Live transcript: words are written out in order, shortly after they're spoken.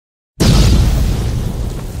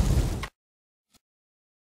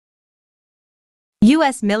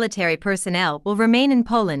U.S. military personnel will remain in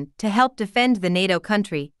Poland to help defend the NATO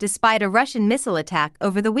country despite a Russian missile attack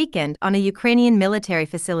over the weekend on a Ukrainian military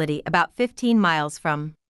facility about 15 miles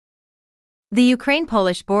from the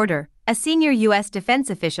Ukraine-Polish border, a senior U.S.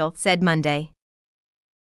 defense official said Monday.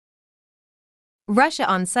 Russia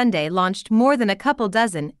on Sunday launched more than a couple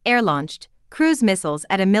dozen air-launched cruise missiles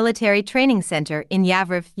at a military training center in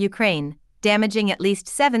Yavoriv, Ukraine, damaging at least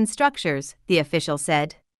 7 structures, the official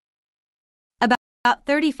said. About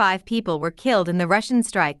 35 people were killed in the Russian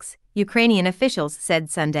strikes, Ukrainian officials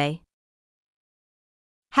said Sunday.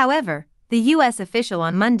 However, the U.S. official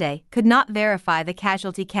on Monday could not verify the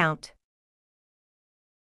casualty count.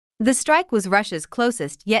 The strike was Russia's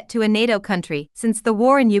closest yet to a NATO country since the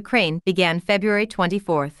war in Ukraine began February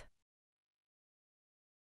 24.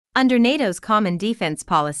 Under NATO's Common Defense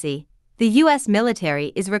Policy, the U.S.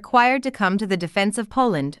 military is required to come to the defense of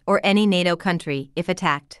Poland or any NATO country if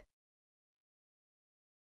attacked.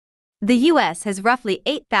 The U.S. has roughly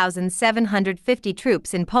 8,750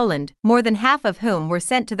 troops in Poland, more than half of whom were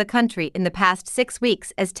sent to the country in the past 6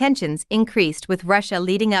 weeks as tensions increased with Russia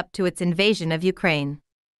leading up to its invasion of Ukraine.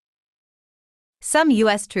 Some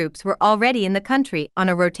U.S. troops were already in the country on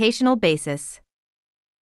a rotational basis.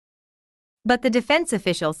 But the defense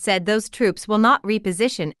official said those troops will not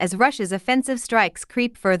reposition as Russia's offensive strikes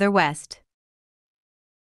creep further west.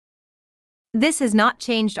 This has not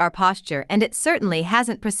changed our posture, and it certainly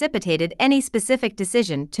hasn't precipitated any specific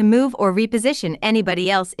decision to move or reposition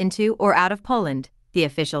anybody else into or out of Poland, the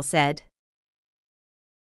official said.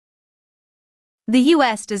 The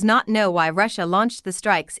U.S. does not know why Russia launched the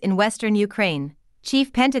strikes in western Ukraine,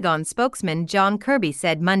 Chief Pentagon spokesman John Kirby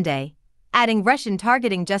said Monday, adding Russian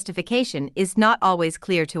targeting justification is not always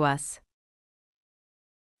clear to us.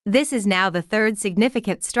 This is now the third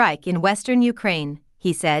significant strike in western Ukraine,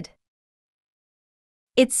 he said.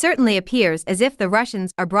 It certainly appears as if the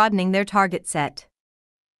Russians are broadening their target set.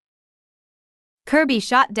 Kirby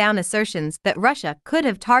shot down assertions that Russia could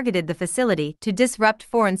have targeted the facility to disrupt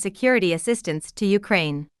foreign security assistance to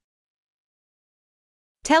Ukraine,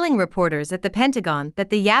 telling reporters at the Pentagon that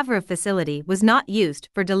the Yavoriv facility was not used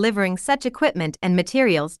for delivering such equipment and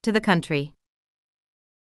materials to the country.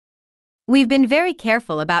 We've been very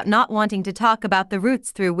careful about not wanting to talk about the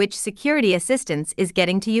routes through which security assistance is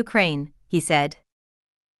getting to Ukraine, he said.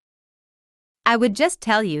 I would just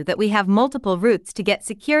tell you that we have multiple routes to get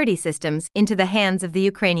security systems into the hands of the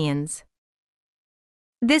Ukrainians.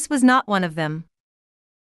 This was not one of them.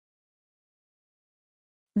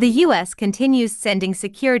 The U.S. continues sending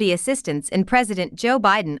security assistance, and President Joe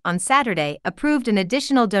Biden on Saturday approved an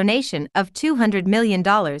additional donation of $200 million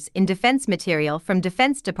in defense material from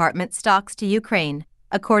Defense Department stocks to Ukraine,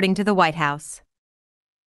 according to the White House.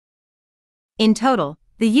 In total,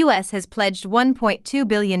 the U.S. has pledged $1.2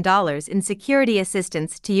 billion in security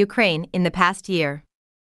assistance to Ukraine in the past year.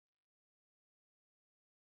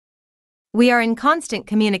 We are in constant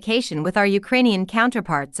communication with our Ukrainian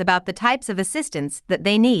counterparts about the types of assistance that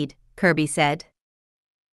they need, Kirby said.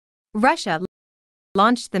 Russia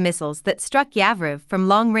launched the missiles that struck Yavoriv from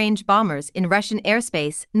long-range bombers in Russian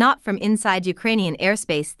airspace, not from inside Ukrainian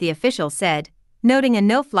airspace, the official said, noting a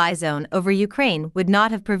no-fly zone over Ukraine would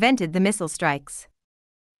not have prevented the missile strikes.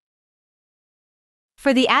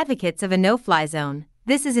 For the advocates of a no-fly zone,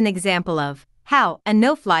 this is an example of how a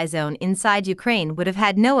no-fly zone inside Ukraine would have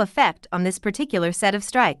had no effect on this particular set of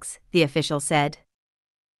strikes, the official said.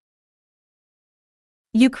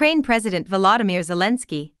 Ukraine President Volodymyr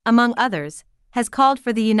Zelensky, among others, has called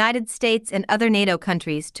for the United States and other NATO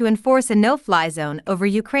countries to enforce a no-fly zone over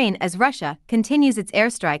Ukraine as Russia continues its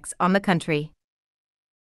airstrikes on the country.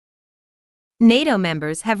 NATO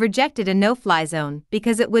members have rejected a no-fly zone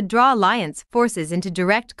because it would draw alliance forces into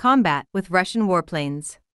direct combat with Russian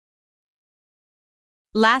warplanes.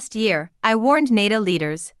 Last year, I warned NATO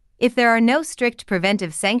leaders, if there are no strict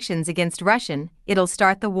preventive sanctions against Russia, it'll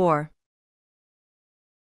start the war.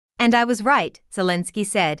 And I was right, Zelensky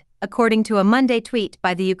said, according to a Monday tweet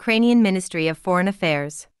by the Ukrainian Ministry of Foreign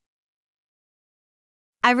Affairs.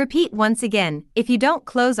 I repeat once again, if you don't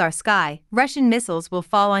close our sky, Russian missiles will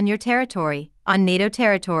fall on your territory, on NATO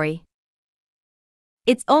territory.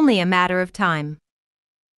 It's only a matter of time.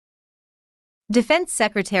 Defense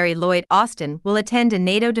Secretary Lloyd Austin will attend a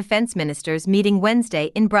NATO defense ministers meeting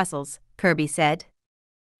Wednesday in Brussels, Kirby said.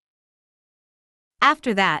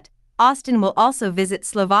 After that, Austin will also visit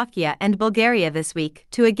Slovakia and Bulgaria this week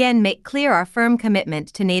to again make clear our firm commitment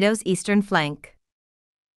to NATO's eastern flank.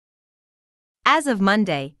 As of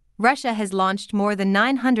Monday, Russia has launched more than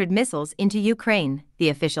 900 missiles into Ukraine, the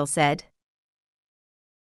official said.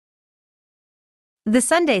 The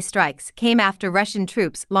Sunday strikes came after Russian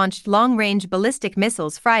troops launched long-range ballistic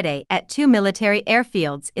missiles Friday at two military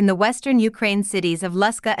airfields in the western Ukraine cities of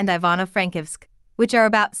Luska and Ivano-Frankivsk, which are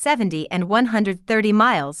about 70 and 130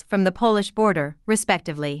 miles from the Polish border,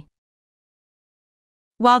 respectively.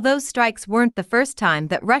 While those strikes weren't the first time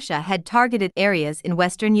that Russia had targeted areas in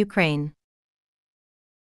western Ukraine,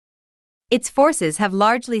 its forces have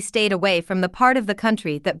largely stayed away from the part of the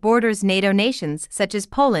country that borders NATO nations such as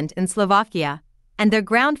Poland and Slovakia, and their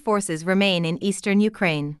ground forces remain in eastern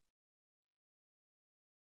Ukraine.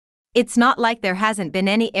 It's not like there hasn't been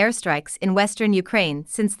any airstrikes in western Ukraine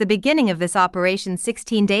since the beginning of this operation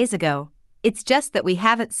 16 days ago, it's just that we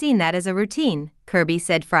haven't seen that as a routine, Kirby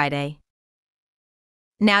said Friday.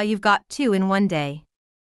 Now you've got two in one day.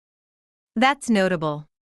 That's notable.